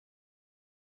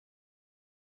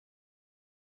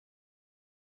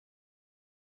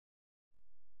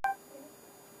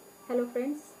Hello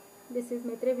friends, this is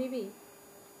Maitre Vivi.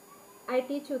 I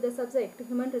teach you the subject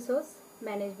Human Resource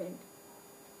Management.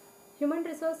 Human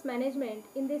Resource Management,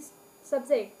 in this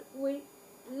subject we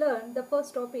learn the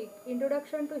first topic,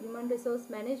 Introduction to Human Resource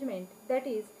Management, that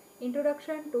is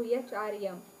Introduction to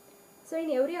HRM. So in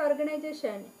every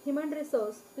organization, human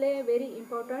resource play a very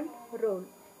important role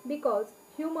because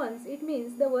humans, it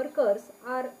means the workers,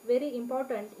 are very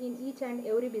important in each and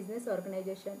every business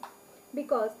organization,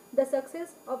 because the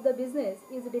success of the business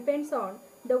is depends on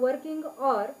the working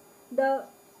or the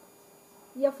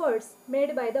efforts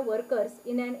made by the workers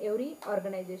in an every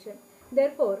organization.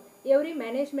 Therefore, every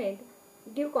management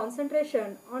give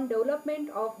concentration on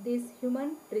development of these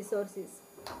human resources.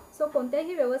 So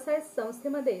कोणत्याही व्यवसाय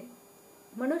संस्थेमध्ये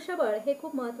मनुष्यबळ हे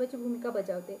खूप महत्त्वाची भूमिका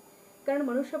बजावते, कारण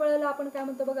मनुष्यबळाला आपण काय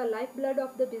म्हणतो बघा, life blood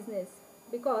of the business.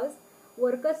 Because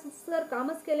workers जर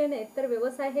कामच केले नाहीत तर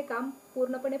व्यवसाय हे काम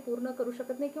पूर्णपणे पूर्ण करू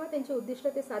शकत नाही किंवा त्यांचे उद्दिष्ट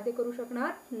ते साध्य करू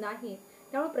शकणार नाही.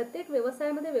 त्यामुळे प्रत्येक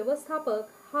व्यवसायामध्ये व्यवस्थापक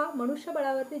हा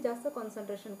मनुष्यबळावरती जास्त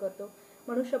कॉन्सन्ट्रेशन करतो.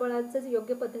 मनुष्यबळाचं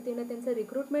योग्य पद्धतीने त्यांचं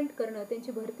रिक्रुटमेंट करणं,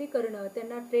 त्यांची भरती करणं,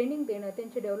 त्यांना ट्रेनिंग देणं,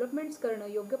 त्यांचे डेव्हलपमेंट्स करणं,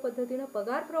 योग्य पद्धतीनं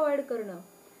पगार प्रोव्हाइड करणं.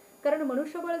 कारण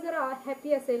मनुष्यबळ जर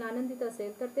हॅपी असेल, आनंदित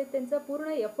असेल, तर ते त्यांचं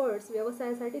पूर्ण एफर्ट्स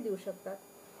व्यवसायासाठी देऊ शकतात.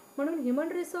 म्हणून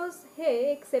ह्युमन रिसोर्स हे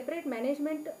एक सेपरेट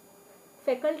मॅनेजमेंट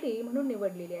फॅकल्टी म्हणून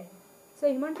निवडलेली आहे. सो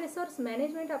ह्युमन रिसोर्स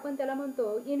मॅनेजमेंट आपण त्याला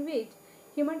म्हणतो, इन विच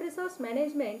human resource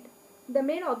management, the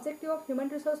main objective of human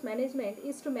resource management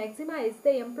is to maximize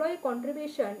the employee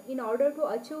contribution in order to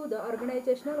achieve the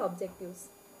organizational objectives.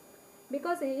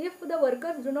 Because if the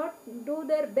workers do not do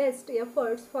their best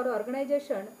efforts for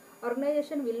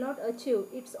organization will not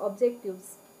achieve its objectives.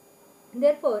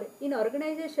 Therefore, in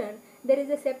organization there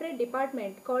is a separate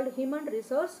department called human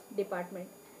resource department.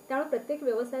 त्यामुळे प्रत्येक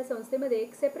व्यवसाय संस्थेमध्ये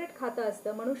एक separate खातं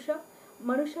असतं,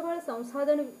 मनुष्यबळ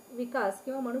संसाधन विकास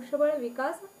किंवा मनुष्यबळ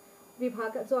विकास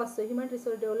विभाग जो असतो, ह्युमन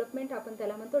रिसोर्स डेव्हलपमेंट आपण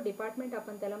त्याला म्हणतो, डिपार्टमेंट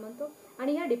आपण त्याला म्हणतो.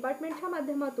 आणि या डिपार्टमेंटच्या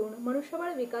माध्यमातून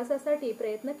मनुष्यबळ विकासासाठी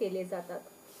प्रयत्न केले जातात.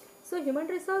 सो ह्युमन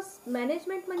रिसोर्स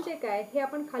मॅनेजमेंट म्हणजे काय हे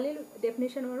आपण खालील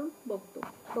डेफिनेशनवरून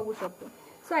बघू शकतो.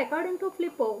 So according to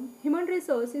फ्लिपो, human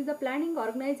resource is the planning,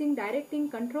 organising, directing,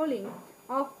 controlling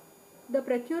of the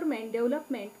procurement,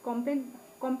 development,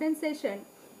 compensation,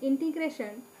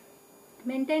 integration,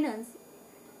 maintenance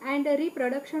and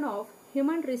reproduction of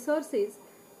human resources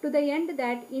to the end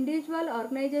that individual,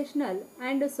 organizational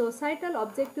and societal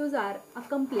objectives are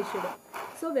accomplished.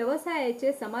 सो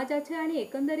व्यवसायाचे, समाजाचे आणि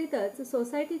एकंदरीतच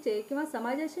सोसायटीचे किंवा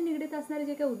समाजाशी निगडीत असणारे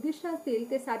जे काही उद्दिष्ट असतील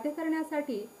ते साध्य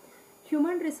करण्यासाठी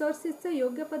ह्युमन रिसोर्सेसचं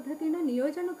योग्य पद्धतीनं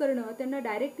नियोजन करणं, त्यांना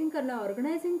डायरेक्टिंग करणं,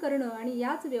 ऑर्गनायझिंग करणं, आणि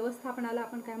याच व्यवस्थापनाला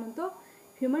आपण काय म्हणतो,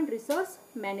 ह्युमन रिसोर्स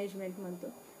मॅनेजमेंट म्हणतो.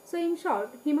 सो in short,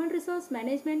 human resource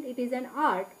management it is an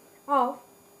art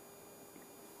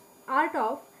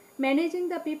of managing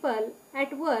the people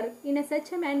at work in such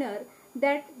a manner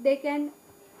that they can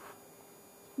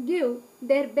give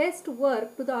their best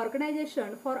work to the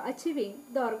organization for achieving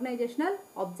the organizational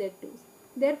objectives.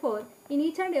 Therefore, in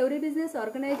each and every business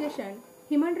organization,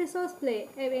 human resource play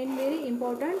a very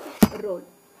important role.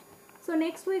 So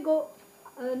next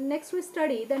we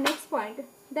study the next point,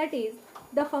 that is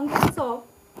the functions of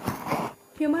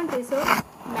human resource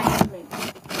management.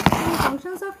 In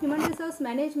functions of human resource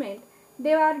management,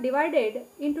 they are divided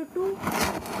into two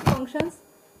functions.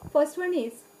 First one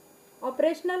is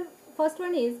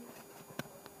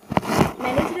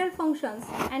managerial functions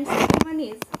and second one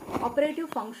is operative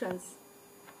functions.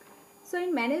 So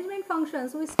in management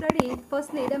functions we study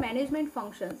firstly the management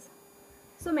functions.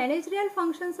 So managerial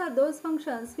functions are those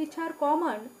functions which are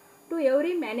common to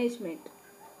every management.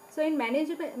 So in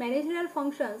managerial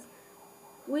functions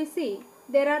we see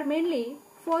there are mainly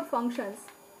four functions.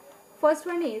 First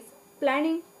one is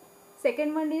planning,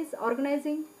 second one is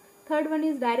organizing, third one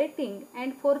is directing,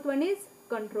 and fourth one is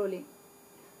controlling.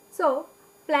 So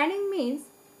planning means,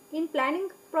 in planning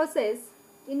process,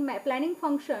 in planning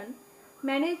function,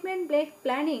 management makes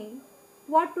planning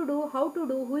what to do, how to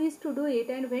do, who is to do it,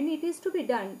 and when it is to be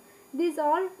done. These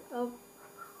all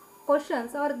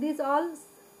questions or these all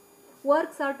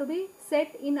works are to be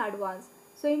set in advance.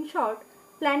 So in short,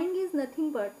 planning is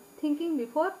nothing but thinking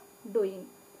before doing.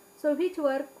 So which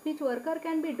worker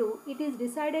can be do, it is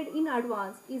decided in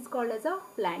advance, is called as a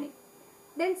planning.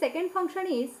 Then second function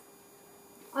is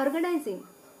organizing.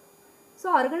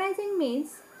 So organizing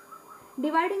means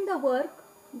dividing the work,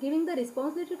 giving the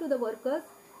responsibility to the workers,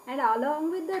 and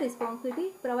along with the responsibility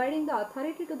providing the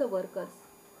authority to the workers.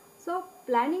 So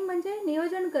planning म्हणजे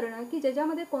नियोजन करणं की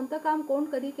ज्याच्यामध्ये कोणतं काम कोण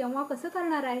कधी केव्हा कसं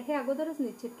करणार आहे हे अगोदरच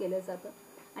निश्चित केलं जातं,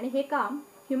 आणि हे काम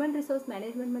ह्युमन रिसोर्स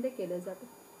मॅनेजमेंटमध्ये केलं जातं.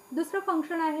 दुसरं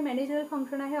फंक्शन आहे मॅनेजरल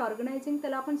फंक्शन आहे ऑर्गनायझिंग,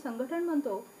 त्याला आपण संघटन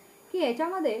म्हणतो. की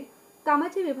याच्यामध्ये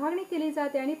कामाची विभागणी केली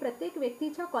जाते आणि प्रत्येक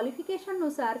व्यक्तीच्या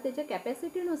क्वालिफिकेशननुसार, त्याच्या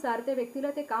कॅपॅसिटीनुसार त्या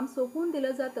व्यक्तीला ते काम सोपवून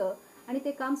दिलं जातं आणि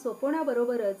ते काम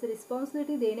सोपवण्याबरोबरच,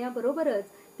 रिस्पॉन्सिबिलिटी देण्याबरोबरच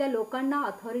त्या लोकांना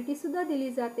अथॉरिटीसुद्धा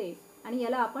दिली जाते आणि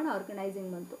याला आपण ऑर्गनायझिंग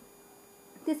म्हणतो.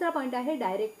 तिसरा पॉईंट आहे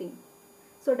directing.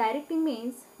 So directing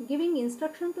means giving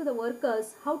instruction to the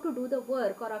workers how to do the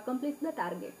work or accomplish the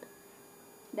target.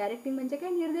 Directing म्हणजे काय?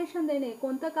 निर्देशन देणे.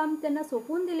 कोणतं काम त्यांना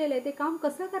सोपवून दिलेलं आहे ते काम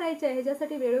कसं करायचं आहे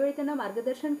ह्याच्यासाठी वेळोवेळी त्यांना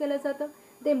मार्गदर्शन केलं जातं.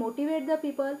 दे motivate the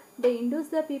people, they induce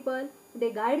the people, they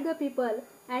guide the people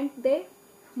and they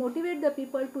motivate the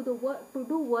people to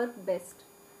do work best.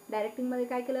 डायरेक्टिंगमध्ये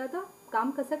काय केलं जातं? काम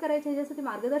कसं करायचं ह्याच्यासाठी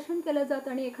मार्गदर्शन केलं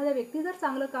जातं आणि एखादा व्यक्ती जर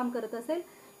चांगलं काम करत असेल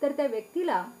तर त्या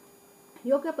व्यक्तीला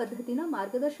योग्य पद्धतीनं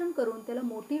मार्गदर्शन करून त्याला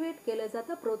मोटिवेट केलं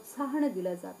जातं, प्रोत्साहन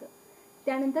दिलं जातं.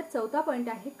 त्यानंतर चौथा पॉईंट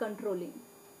आहे कंट्रोलिंग.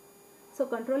 सो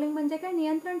कंट्रोलिंग म्हणजे काय?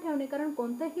 नियंत्रण ठेवणे. कारण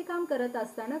कोणतंही काम करत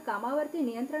असताना कामावरती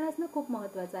नियंत्रण असणं खूप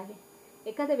महत्त्वाचं आहे.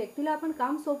 एखाद्या व्यक्तीला आपण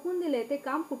काम सोपवून दिले, ते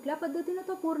काम कुठल्या पद्धतीनं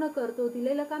तो पूर्ण करतो,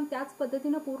 दिलेलं काम त्याच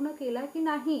पद्धतीनं पूर्ण केला की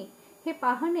नाही हे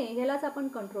पाहणे, ह्यालाच आपण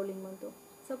कंट्रोलिंग म्हणतो.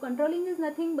 सो controlling is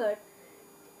nothing but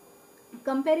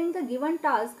comparing the given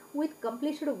task with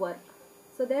completed work.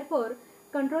 So therefore,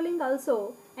 controlling also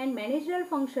and managerial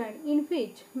function in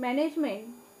which management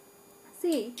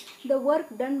see the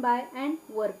work done by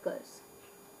and workers.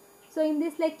 So in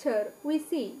this lecture, we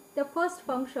see the first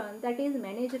function, that is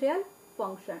managerial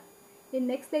function. In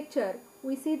next lecture,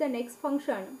 we see the next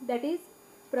function, that is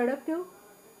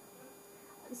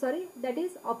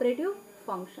operative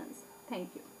functions.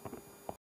 Thank you.